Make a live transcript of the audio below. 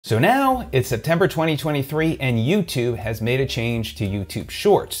So now it's September 2023 and YouTube has made a change to YouTube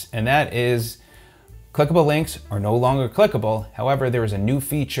Shorts, and that is clickable links are no longer clickable. However, there is a new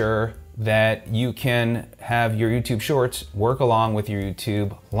feature that you can have your YouTube Shorts work along with your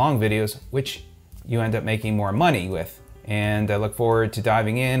YouTube long videos, which you end up making more money with. And I look forward to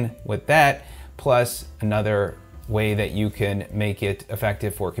diving in with that, plus another way that you can make it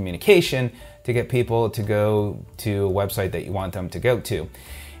effective for communication to get people to go to a website that you want them to go to.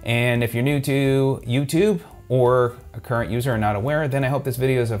 And if you're new to YouTube or a current user and not aware, then I hope this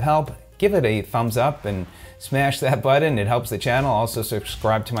video is of help. Give it a thumbs up and smash that button. It helps the channel. Also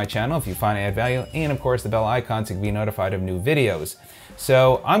subscribe to my channel if you find I add value. And of course the bell icon so you can be notified of new videos.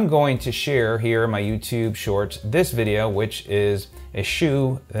 So I'm going to share here my YouTube Shorts this video, which is a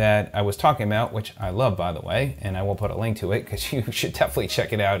shoe that I was talking about, which I love, by the way, and I will put a link to it because you should definitely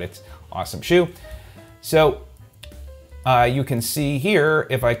check it out. It's an awesome shoe. So you can see here,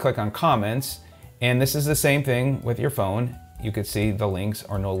 if I click on comments, and this is the same thing with your phone, you could see the links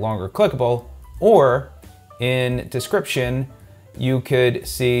are no longer clickable, or in description, you could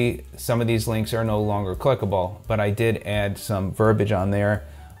see some of these links are no longer clickable, but I did add some verbiage on there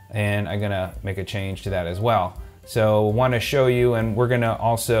and I'm gonna make a change to that as well. So I want to show you, and we're gonna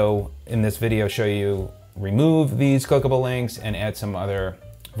also in this video show you remove these clickable links and add some other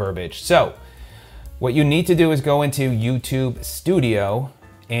verbiage. So what you need to do is go into YouTube Studio,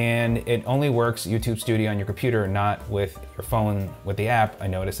 and it only works YouTube Studio on your computer, not with your phone with the app, I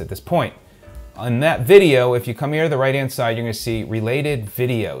noticed at this point. On that video, if you come here to the right-hand side, you're gonna see related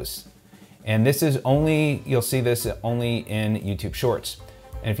videos. And this is only, you'll see this only in YouTube Shorts.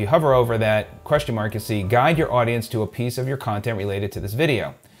 And if you hover over that question mark, you'll see guide your audience to a piece of your content related to this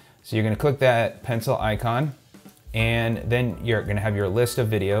video. So you're gonna click that pencil icon, and then you're gonna have your list of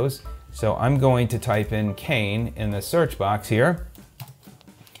videos. So I'm going to type in cane in the search box here.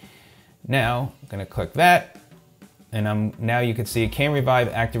 Now I'm gonna click that, and now you can see Cane Revive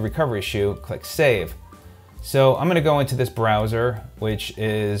Active Recovery Shoe. Click Save. So I'm gonna go into this browser, which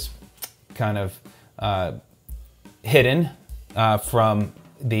is kind of hidden from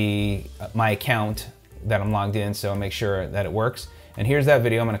my account that I'm logged in, so I'll make sure that it works. And here's that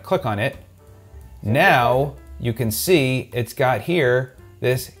video. I'm gonna click on it. Now you can see it's got here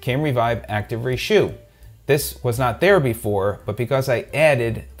this Cane Revive Active Shoe. This was not there before, but because I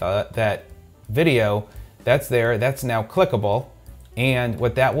added that video, that's there, that's now clickable. And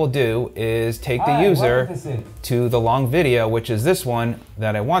what that will do is take the user to the long video, which is this one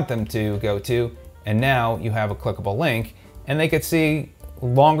that I want them to go to. And now you have a clickable link, and they could see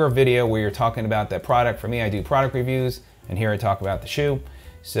longer video where you're talking about that product. For me, I do product reviews, and here I talk about the shoe.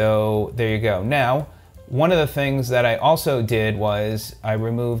 So there you go. Now, one of the things that I also did was I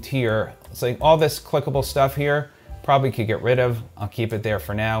removed here, it's like all this clickable stuff here, probably could get rid of. I'll keep it there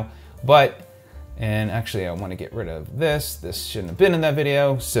for now. And actually I want to get rid of this. This shouldn't have been in that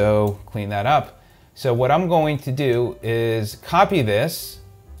video, so clean that up. So what I'm going to do is copy this,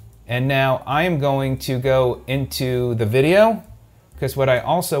 and now I am going to go into the video, because what I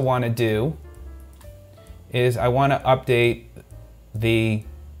also want to do is I want to update the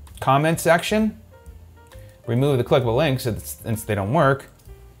comment section, remove the clickable links since they don't work.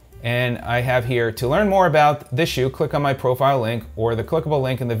 And I have here, to learn more about this shoe, click on my profile link or the clickable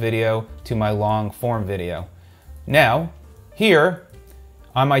link in the video to my long form video. Now, here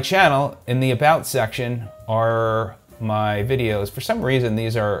on my channel in the About section are my videos. For some reason,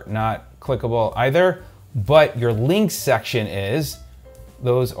 these are not clickable either, but your links section is.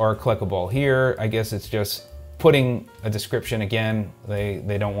 Those are clickable. Here, I guess it's just putting a description again.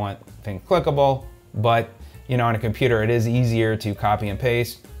 They don't want things clickable, but you know, on a computer, it is easier to copy and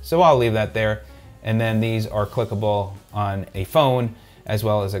paste. So I'll leave that there. And then these are clickable on a phone as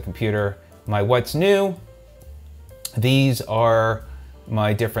well as a computer. My what's new, these are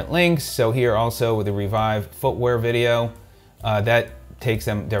my different links. So here also with the Revive footwear video, that takes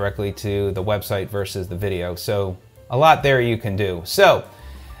them directly to the website versus the video. So a lot there you can do. So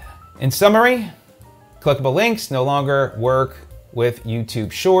in summary, clickable links no longer work with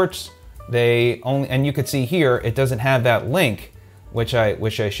YouTube Shorts. They only, and you can see here, it doesn't have that link, which I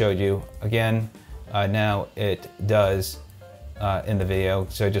wish I showed you. Again, now it does in the video.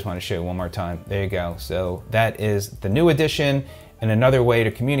 So I just want to show you one more time. There you go. So that is the new addition and another way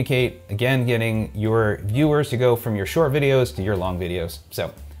to communicate. Again, getting your viewers to go from your short videos to your long videos.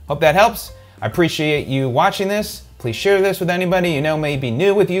 So hope that helps. I appreciate you watching this. Please share this with anybody you know may be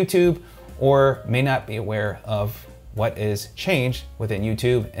new with YouTube or may not be aware of what is changed within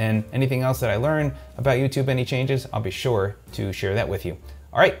YouTube, and anything else that I learn about YouTube, any changes, I'll be sure to share that with you.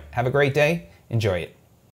 All right, have a great day, enjoy it.